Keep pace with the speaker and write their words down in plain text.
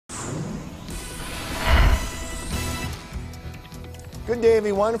Good day,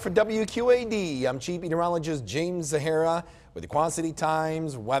 everyone. For WQAD, I'm Chief Meteorologist James Zahara with the Quad City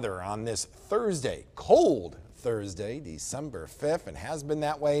Times weather on this Thursday. Cold Thursday, December 5th, and has been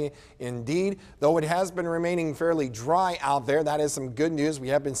that way indeed. Though it has been remaining fairly dry out there, that is some good news. We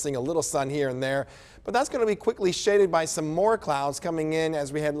have been seeing a little sun here and there, but that's going to be quickly shaded by some more clouds coming in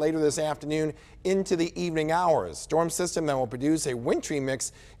as we head later this afternoon into the evening hours. Storm system that will produce a wintry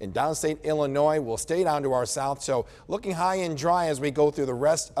mix in downstate Illinois will stay down to our south, so looking high and dry as we go through the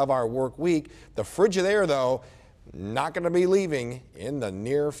rest of our work week. The frigid air, though, not going to be leaving in the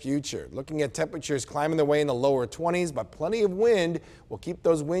near future. Looking at temperatures climbing the way in the lower 20s, but plenty of wind will keep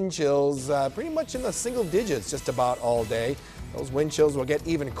those wind chills pretty much in the single digits just about all day. Those wind chills will get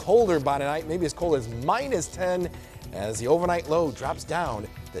even colder by tonight, maybe as cold as -10 as the overnight low drops down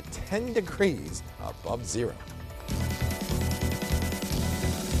to 10 degrees above zero.